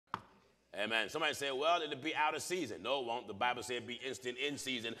Amen. Somebody say, well, it'll be out of season. No, it won't. The Bible said be instant in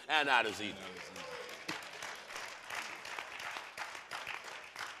season and out of season.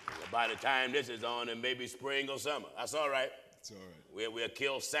 By the time this is on, it may be spring or summer. That's all right. That's all right. We'll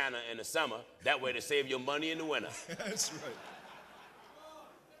kill Santa in the summer. That way to save your money in the winter. That's right.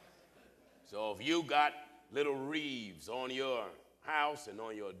 So if you got little wreaths on your house and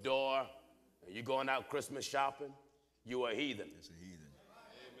on your door, and you're going out Christmas shopping, you a heathen. That's a heathen.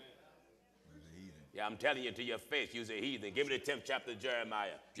 Yeah, I'm telling you to your face, you're a heathen. Give me the 10th chapter of Jeremiah.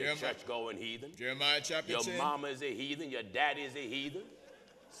 Your church-going heathen. Jeremiah chapter 10. Your mama is a heathen. Your daddy is a heathen.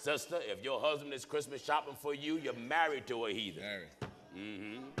 Sister, if your husband is Christmas shopping for you, you're married to a heathen. Married.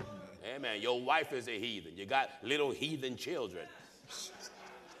 Mm-hmm. Amen. Your wife is a heathen. You got little heathen children.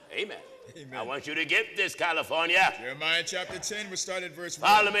 Amen. Amen. I want you to get this, California. Jeremiah chapter 10, we'll start at verse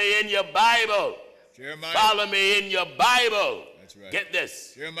 1. Follow me in your Bible. Jeremiah. Follow me in your Bible. That's right. Get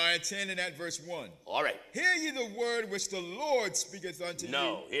this. Jeremiah 10 and at verse 1. All right. Hear ye the word which the Lord speaketh unto you.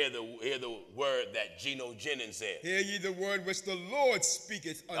 No, hear the word that Geno Jennings said. Hear ye the word which the Lord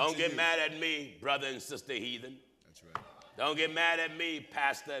speaketh unto you. Don't get mad at me, brother and sister heathen. That's right. Don't get mad at me,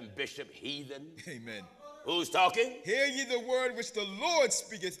 pastor and bishop heathen. Amen. Who's talking? Hear ye the word which the Lord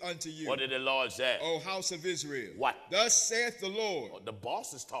speaketh unto you. What did the Lord say? O house of Israel. What? Thus saith the Lord. Oh, the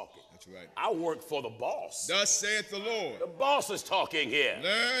boss is talking. That's right. I work for the boss. Thus saith the Lord. The boss is talking here.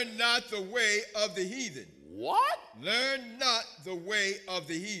 Learn not the way of the heathen. What? Learn not the way of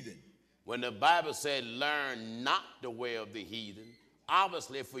the heathen. When the Bible said learn not the way of the heathen,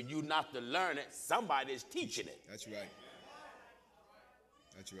 obviously for you not to learn it, somebody is teaching it. That's right.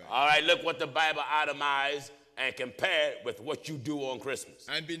 That's right. All right, look what the Bible itemized and compared with what you do on Christmas.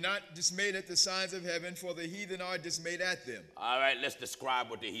 And be not dismayed at the signs of heaven, for the heathen are dismayed at them. All right, let's describe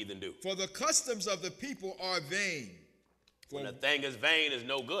what the heathen do. For the customs of the people are vain. When a thing is vain, is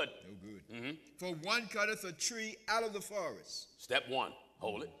no good. No good. Mm-hmm. For one cutteth a tree out of the forest. Step one,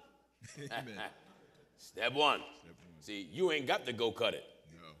 hold it. Amen. Step one. See, you ain't got to go cut it.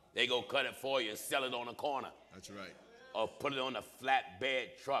 No. They go cut it for you and sell it on the corner. That's right. Or put it on a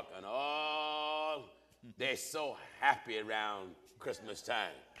flatbed truck. And oh, they're so happy around Christmas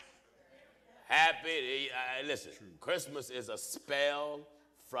time. Happy. Listen, true. Christmas is a spell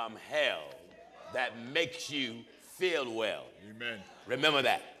from hell that makes you feel well. Amen. Remember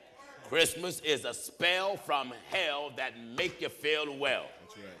that. Christmas is a spell from hell that make you feel well.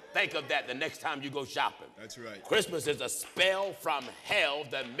 That's right. Think of that the next time you go shopping. That's right. Christmas is a spell from hell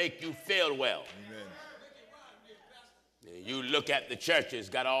that make you feel well. Amen. And you look at the churches,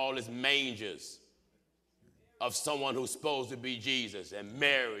 got all these mangers of someone who's supposed to be Jesus, and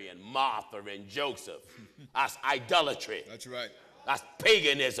Mary and Martha and Joseph. That's idolatry. That's right. That's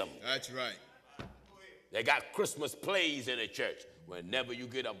paganism. That's right. They got Christmas plays in the church. Whenever you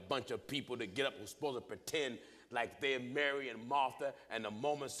get a bunch of people to get up who's supposed to pretend like they're Mary and Martha, and the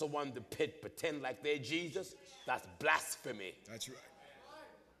moment someone to pretend like they're Jesus, that's blasphemy. That's right.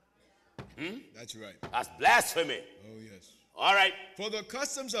 Hmm? That's right. That's blasphemy. Oh, yes. All right. For the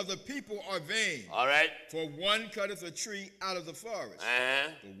customs of the people are vain. All right. For one cutteth a tree out of the forest.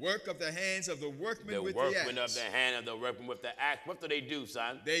 The work of the hands of the workman with the axe. The workman of the hand of the workman with the axe. What do they do,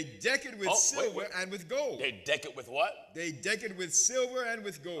 son? They deck it with silver and with gold. They deck it with what? They deck it with silver and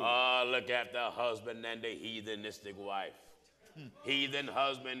with gold. Oh, look at the husband and the heathenistic wife. Heathen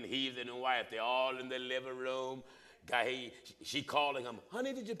husband, heathen wife. They're all in the living room. Guy, she calling him,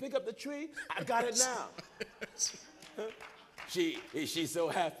 honey, did you pick up the tree? I got it now. She's so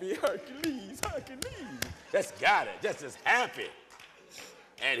happy. Hercules. Just got it. Just as happy.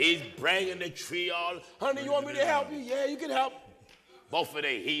 And he's bringing the tree all. Honey, you want me to help you? Yeah, you can help. Both of the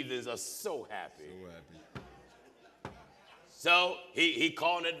heathens are so happy. So he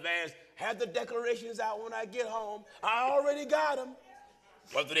called in advance. Have the decorations out when I get home. I already got them.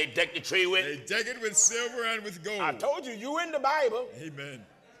 What do they deck the tree with? They deck it with silver and with gold. I told you, you in the Bible. Amen.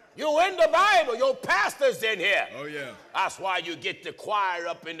 You in the Bible. Your pastor's in here. Oh, yeah. That's why you get the choir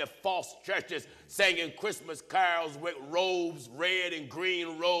up in the false churches singing Christmas carols with robes, red and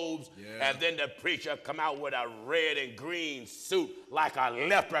green robes. Yeah. And then the preacher come out with a red and green suit like a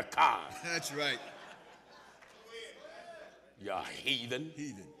leprechaun. That's right. You're heathen.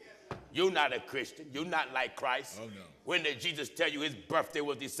 Heathen. You're not a Christian. You're not like Christ. Oh, no. When did Jesus tell you his birthday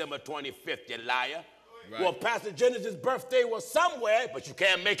was December 25th, you liar? Right. Well, Pastor Jennings' birthday was somewhere, but you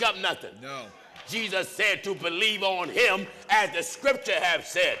can't make up nothing. No. Jesus said to believe on him as the scripture have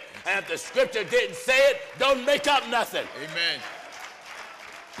said. And if the scripture didn't say it, don't make up nothing. Amen.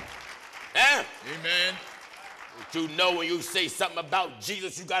 Huh? Amen. But you know when you say something about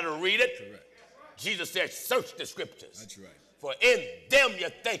Jesus, you got to read it. Correct. Jesus said, search the scriptures. That's right. For in them you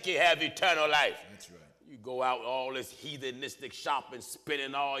think you have eternal life. That's right. You go out with all this heathenistic shopping,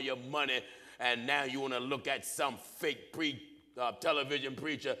 spending all your money, and now you want to look at some fake television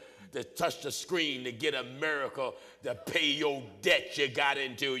preacher to touch the screen to get a miracle to pay your debt you got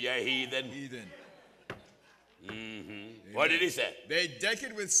into, you heathen. What did he say? They deck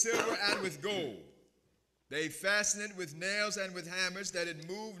it with silver and with gold. They fasten it with nails and with hammers that it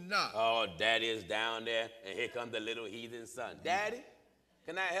move not. Oh, Daddy is down there, and here comes the little heathen son. Daddy,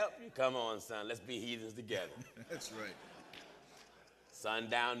 can I help you? Come on, son, let's be heathens together. That's right. Son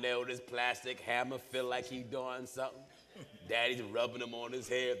down there with his plastic hammer, feel like he doing something. Daddy's rubbing him on his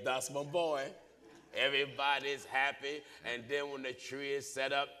head. That's my boy. Everybody's happy, and then when the tree is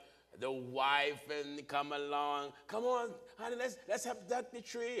set up, the wife and come along. Come on, honey, let's help deck the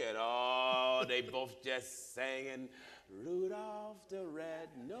tree. And oh, they both just singing, Rudolph the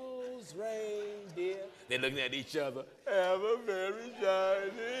red-nosed reindeer. They're looking at each other. Have a very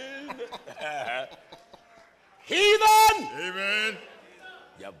shiny. Heathen! Amen.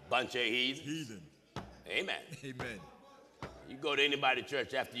 You bunch of heathens. Heathen. Amen. Amen. You go to anybody's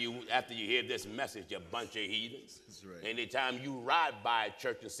church after you hear this message, you bunch of heathens. That's right. Anytime you ride by a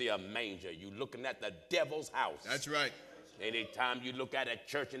church and see a manger, you looking at the devil's house. That's right. Anytime you look at a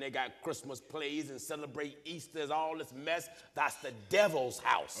church and they got Christmas plays and celebrate Easter, all this mess, that's the devil's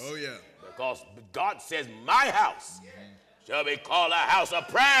house. Oh, yeah. Because God says, my house shall be called a house of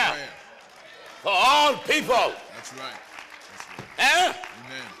prayer for all people. That's right. Eh?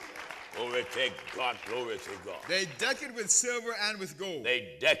 Amen. Glory to God, glory to God. They deck it with silver and with gold.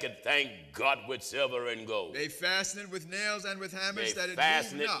 They deck it, thank God, with silver and gold. They fasten it with nails and with hammers They that it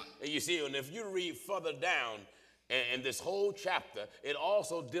fasten move it. not. And you see, and if you read further down in this whole chapter, it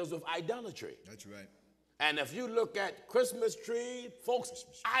also deals with idolatry. That's right. And if you look at Christmas tree, folks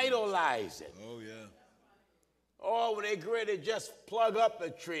idolize it. Oh, yeah. Oh, when they get ready to just plug up the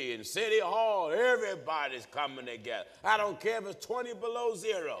tree in City Hall, everybody's coming together. I don't care if it's 20 below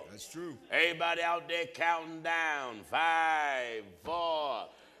zero. That's true. Everybody out there counting down. 5, 4,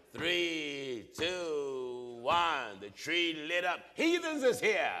 3, 2, 1. The tree lit up. Heathens is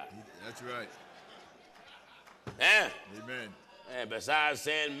here. That's right. Eh? Amen. And besides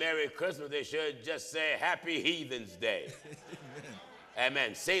saying Merry Christmas, they should just say Happy Heathens Day.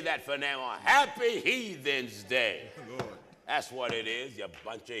 Amen. Say that for now on. Happy Heathens Day. Lord. That's what it is, you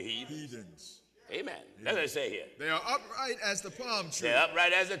bunch of heathens. Heathens. Amen. That's what it say here. They are upright as the palm tree. They're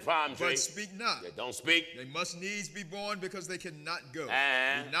upright as a palm tree. But speak not. They don't speak. They must needs be born because they cannot go.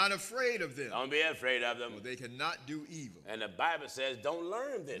 Uh-huh. Be not afraid of them. Don't be afraid of them. For they cannot do evil. And the Bible says don't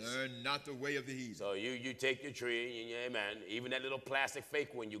learn this. Learn not the way of the heathen. So you take your tree, and amen, even that little plastic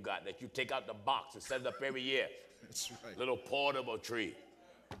fake one you got that you take out the box and set it up every year. That's right. Little portable tree.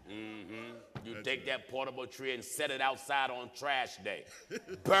 You That's take right. that portable tree and set it outside on trash day.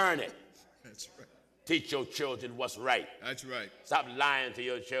 Burn it. That's right. Teach your children what's right. That's right. Stop lying to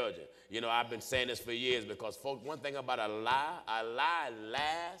your children. You know, I've been saying this for years because, folks, one thing about a lie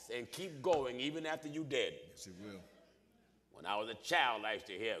lasts and keep going even after you're dead. Yes, it will. When I was a child, I used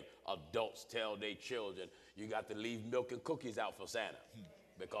to hear adults tell their children, you got to leave milk and cookies out for Santa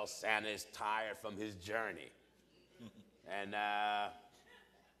because Santa is tired from his journey. And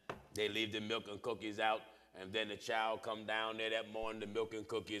they leave the milk and cookies out, and then the child come down there that morning, the milk and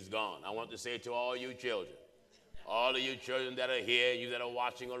cookies gone. I want to say to all you children, all of you children that are here, you that are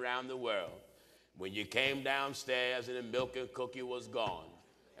watching around the world, when you came downstairs and the milk and cookie was gone,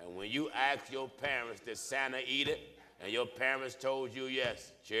 and when you asked your parents, did Santa eat it? And your parents told you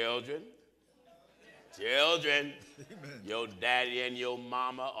yes, children, Amen. your daddy and your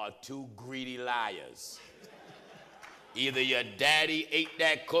mama are two greedy liars. Either your daddy ate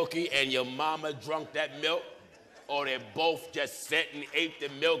that cookie and your mama drunk that milk, or they both just sat and ate the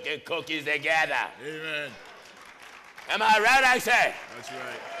milk and cookies together. Amen. Am I right, I say? That's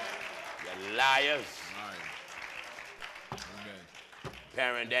right. You liars. Right. Amen.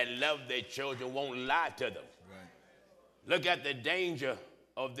 Parents that love their children won't lie to them. Right. Look at the danger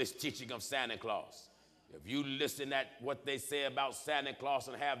of this teaching of Santa Claus. If you listen at what they say about Santa Claus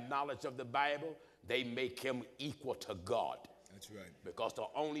and have knowledge of the Bible, they make him equal to God. That's right. Because the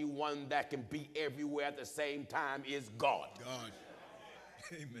only one that can be everywhere at the same time is God. God.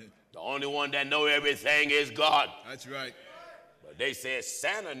 Amen. The only one that know everything is God. That's right. But they said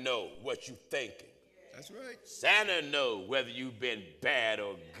Santa know what you thinking. That's right. Santa know whether you've been bad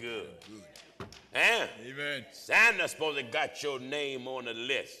or good. Good. Huh? Amen. Santa's supposed to got your name on the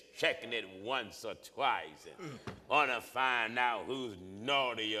list, checking it once or twice, and want to find out who's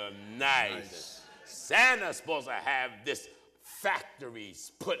naughty or nice. Nice. Santa's supposed to have this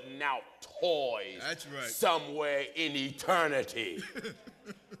factories putting out toys. That's right. Somewhere in eternity.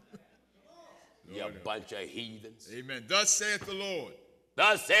 You bunch of heathens. Amen. Thus saith the Lord.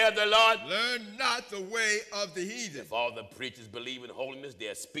 Thus saith the Lord. Learn not the way of the heathen. If all the preachers believe in holiness,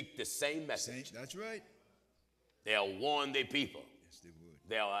 they'll speak the same message. That's right. They'll warn their people. Yes, they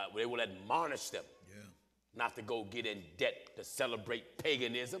would. They will admonish them not to go get in debt to celebrate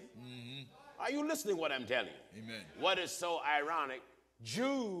paganism. Are you listening to what I'm telling you? Amen. What is so ironic,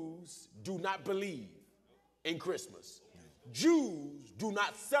 Jews do not believe in Christmas. Jews do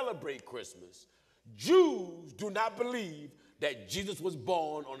not celebrate Christmas. Jews do not believe that Jesus was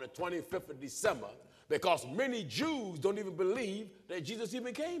born on the 25th of December because many Jews don't even believe that Jesus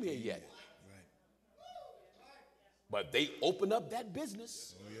even came here yet. Right. But they open up that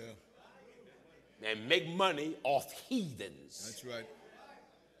business Oh, yeah. and make money off heathens. That's right.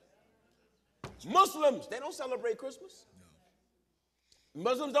 Muslims, they don't celebrate Christmas. No.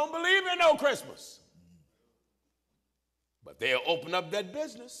 Muslims don't believe in no Christmas. But they'll open up that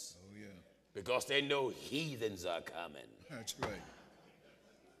business. Oh, yeah. Because they know heathens are coming. That's right.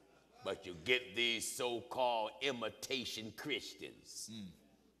 But you get these so-called imitation Christians.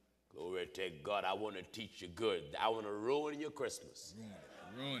 Glory to God, I want to teach you good. I want to ruin your Christmas.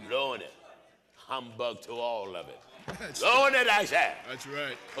 Ruin it. Humbug to all of it. Ruin it, I say. That's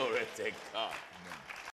right. Glory to God. Amen.